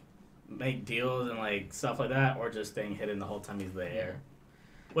like make deals and like stuff like that, or just staying hidden the whole time he's there.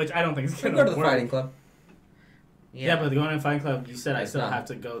 Which I don't think is Go gonna to the work. fighting club. Yeah, but going to the fighting club, you said I It's still not. have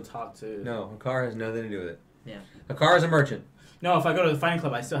to go talk to. No, Hakar has nothing to do with it. Yeah. Hakar is a merchant. No, if I go to the fighting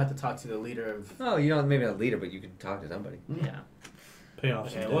club, I still have to talk to the leader of. Oh, you don't maybe not a leader, but you can talk to somebody. Yeah. Pay off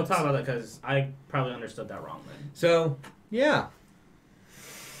Okay, some we'll debts. talk about that because I probably understood that wrong then. So yeah.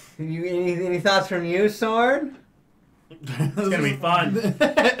 Any thoughts from you, Sword? It's gonna be fun. I mean, It's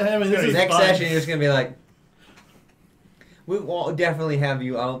this gonna is be Next fun. session, you're just gonna be like, we'll definitely have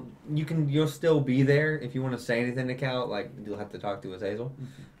you. You'll still be there if you want to say anything to Cal. Like you'll have to talk to Azazel,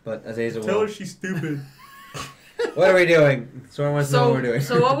 but Azazel will. she's stupid. What are we doing? Sword wants to know what we're doing.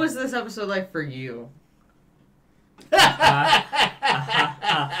 So what was this episode like for you?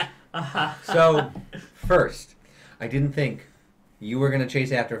 So, first, I didn't think you were gonna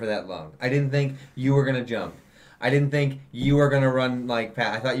chase after for that long. I didn't think you were gonna jump. I didn't think you were gonna run like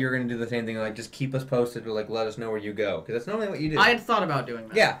Pat. I thought you were gonna do the same thing, like just keep us posted or like let us know where you go, because that's normally what you do. I had thought about doing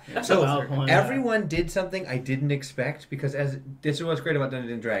that. Yeah. That's So a valid point. everyone did something I didn't expect, because this is what's great about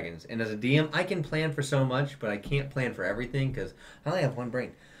Dungeons and Dragons. And as a DM, I can plan for so much, but I can't plan for everything because I only have one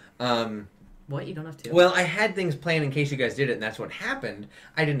brain. What? You don't have to? Well, I had things planned in case you guys did it, and that's what happened.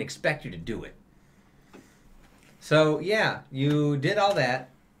 I didn't expect you to do it. So yeah, you did all that.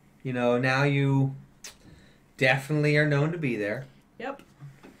 You know, now you definitely are known to be there. Yep.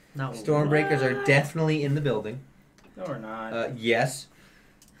 No. Stormbreakers are definitely in the building. No, we're not. Yes.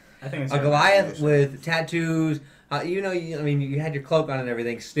 I think it's A Goliath with tattoos. You you had your cloak on and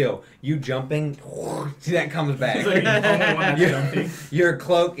everything. Still, you jumping, that comes back. He's like the only one that's Your- jumping. Your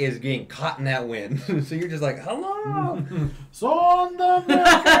cloak is getting caught in that wind, so you're just like, hello.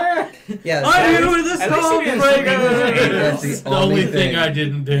 Sonderbreaker! Yeah, I'm that's- here with this At least he didn't Stormbreaker! That's That's the only thing I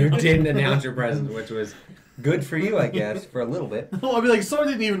didn't do. You didn't announce your presence, which was good for you, I guess, for a little bit. Well, I mean, like, Soren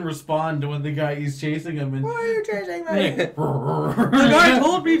didn't even respond to when the guy he's chasing him, and Why are you chasing me? The guy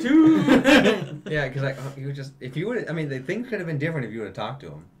told me to. Yeah, because like you just if you would, I mean, the thing could have been different if you would have talked to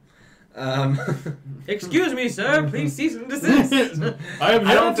him. Excuse me, sir. Please cease and desist. I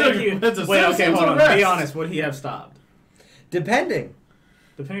don't think he. That's a Wait, okay, citizen's hold on. arrest. Be honest. Would he have stopped? Depending.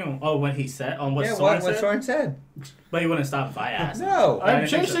 Depending on what he said, on what Yeah, Soren what said. Soren said. But he wouldn't stop if I asked. No. I'm I didn't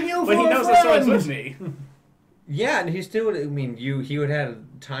think chasing you But he for a knows that Soren's friend. with me. Yeah, and he still would. I mean, he would have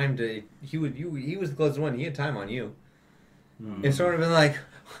time to. He was the closest one. He had time on you. It's sort of been like,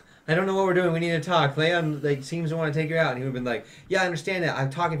 I don't know what we're doing. We need to talk. Leon seems to want to take you out, and he would have been like, yeah, I understand that. I'm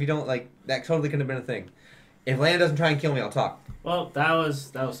talking. If you don't that, totally could have been a thing. If Leon doesn't try and kill me, I'll talk. Well, that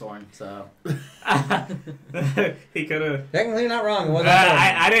was Soren, so he could have. Technically, not wrong. It wasn't.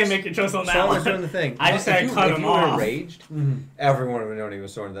 I didn't make a choice on that Soren one. was doing the thing. I just said cut if him you were off. enraged, everyone would have known he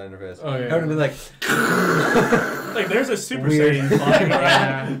was Soren the interface. Oh, yeah. Everyone would be like, Like, there's a Super Weird. Saiyan flying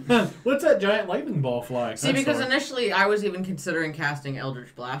around. What's that giant lightning ball flying? See, because initially I was even considering casting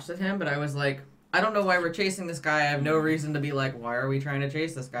Eldritch Blast at him, but I was like, I don't know why we're chasing this guy. I have no reason to be like, why are we trying to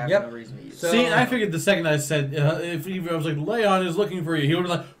chase this guy? I have Yep. no reason to use So- See, I figured the second I said, if I was like, Leon is looking for you, he would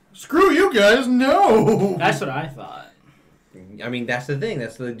have been like, screw you guys, no! That's what I thought. I mean, that's the thing.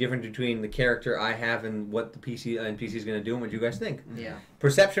 That's the difference between the character I have and what the NPC is going to do and what you guys think. Yeah.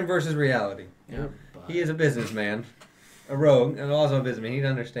 Perception versus reality. Yeah. He is a businessman, a rogue, and also a businessman. He'd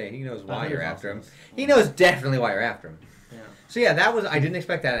understand. He knows why you're after him. He knows definitely why you're after him. Yeah. So yeah, I didn't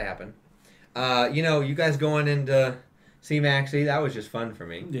expect that to happen. You guys going into see Maxie, that was just fun for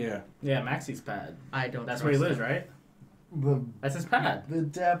me. Yeah. Yeah, Maxie's pad. I don't. That's trust where he lives, him. right? That's his pad. The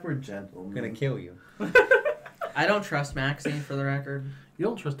dapper gentleman. I'm gonna kill you. I don't trust Maxie, for the record. You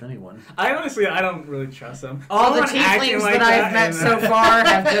don't trust anyone. I don't really trust him. All the Someone acting tieflings like that I've met and- so far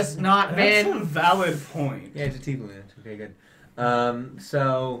have just not That's a been. valid point. Yeah, it's a tiefling. Okay, good.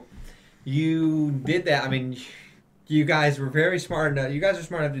 So you did that. I mean, you guys were very smart enough. You guys are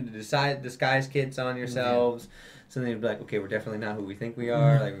smart enough to disguise kits on yourselves. So then you'd be like, okay, we're definitely not who we think we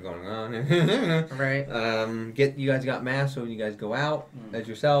are. Like, we're going on. Right. You guys got masks, so when you guys go out as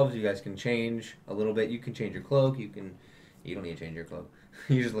yourselves, you guys can change a little bit. You can change your cloak. You don't need to change your cloak.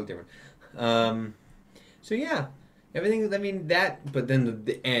 You just look different. So yeah, everything. I mean but then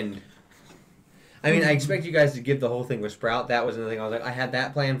the end. I mean, I expect you guys to give the whole thing with Sprout. That was another thing. I was like, I had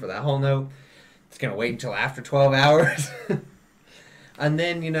that plan for that whole note. It's gonna wait until after 12 hours, and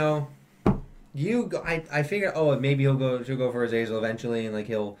then I figure, maybe she'll go for Azazel eventually, and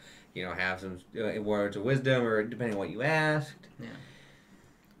he'll, have some words of wisdom, or depending on what you asked. Yeah.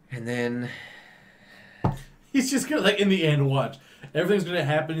 And then He's just gonna, in the end, watch. Everything's gonna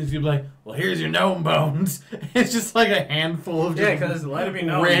happen. He's gonna be like, well, here's your gnome bones. It's just like a handful of Yeah, because let it be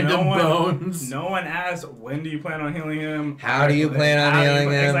known, random no one, bones. No one asked, when do you plan on healing him? how do you plan on healing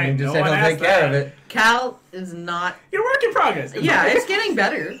them? Like, You just no said one he'll take asked care of that. it. Cal is not. You're work in progress. Yeah, it's getting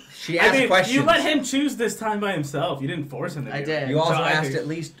better. She I asked mean, questions. you let him choose this time by himself. You didn't force him to I do did. it. You also So I asked think- at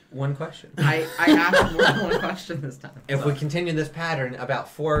least one question. I asked more than one question this time. If we continue this pattern, about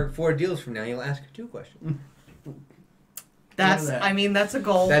four deals from now, you'll ask 2 questions. That's. that. I mean, that's a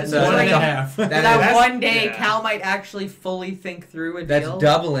goal. That's It's One like and a like half. that That's- one day yeah. Cal might actually fully think through a That's deal.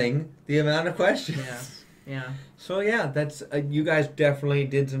 doubling the amount of questions. Yeah. Yeah. So yeah, that's you guys definitely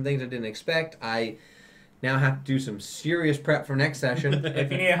did some things I didn't expect. I now have to do some serious prep for next session.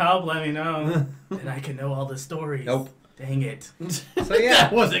 If you need help, let me know. And I can know all the stories. Nope. Dang it. So yeah,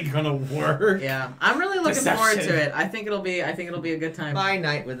 That wasn't gonna work. Yeah. I'm really looking Deception. forward to it. I think it'll be a good time. my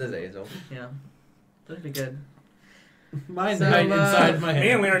night with Azazel. Yeah. That'll be good. My So, night inside my head. Me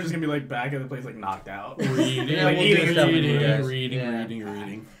and Leon are just going to be back at the place knocked out. Reading, Yeah, we'll do reading, stuff with you guys. reading, Yeah.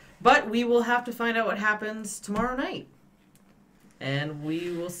 reading. But we will have to find out what happens tomorrow night. And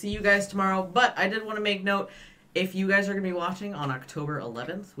we will see you guys tomorrow. But I did want to make note, if you guys are going to be watching on October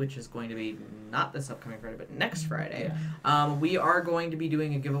 11th, which is going to be not this upcoming Friday, but next Friday, we are going to be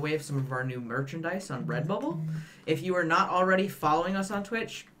doing a giveaway of some of our new merchandise on Redbubble. If you are not already following us on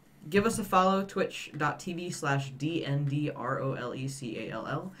Twitch, give us a follow,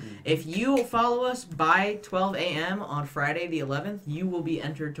 twitch.tv/DNDROLECALL. If you follow us by 12 a.m. on Friday the 11th, you will be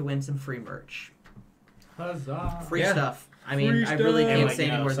entered to win some free merch. Huzzah. Free Yeah. stuff. I mean, Free I really stuff. can't say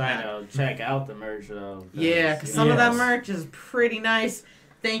any more than that. Check out the merch, though. Yeah, because some of that Yes. merch is pretty nice.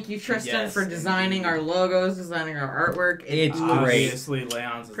 Thank you, Tristan, Yes, for designing indeed. our logos, designing our artwork. It's great. Obviously,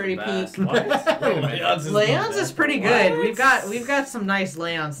 Leon's is Pretty the best. peak. What? Wait a minute. Leon's is pretty good. What? We've got some nice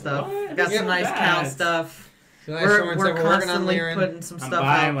Leon stuff. What? We've got some Yeah, nice that. Cal stuff. So nice We're Soren said working on constantly Lyran. putting some I'm stuff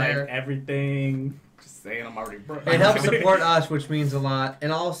buying out there. everything. Just saying, I'm already broke. It helps support us, which means a lot.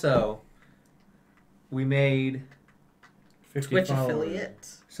 And also, we made 50 Twitch followers. affiliate,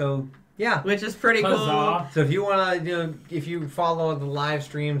 so yeah. which is pretty cool. Huzzah. So if you want to, if you follow the live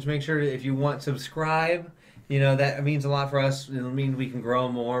streams, make sure if you want subscribe that means a lot for us. It'll mean we can grow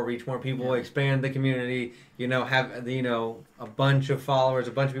more, reach more people, Yeah. expand the community. Have a bunch of followers,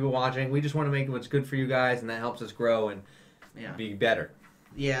 a bunch of people watching. We just want to make what's good for you guys, and that helps us grow and Yeah. be better.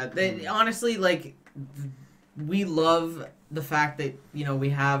 Yeah, honestly, like, we love the fact that, we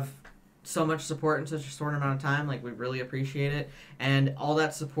have so much support in such a short amount of time. Like, we really appreciate it. And all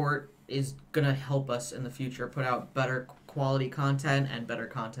that support is going to help us in the future put out better quality content and better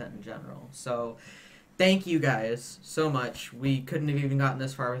content in general. So, thank you guys so much. We couldn't have even gotten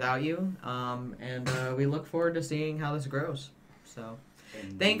this far without you. And we look forward to seeing how this grows. So,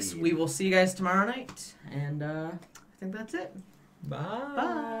 thanks. We will see you guys tomorrow night. And I think that's it.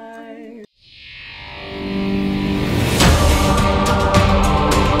 Bye. Bye.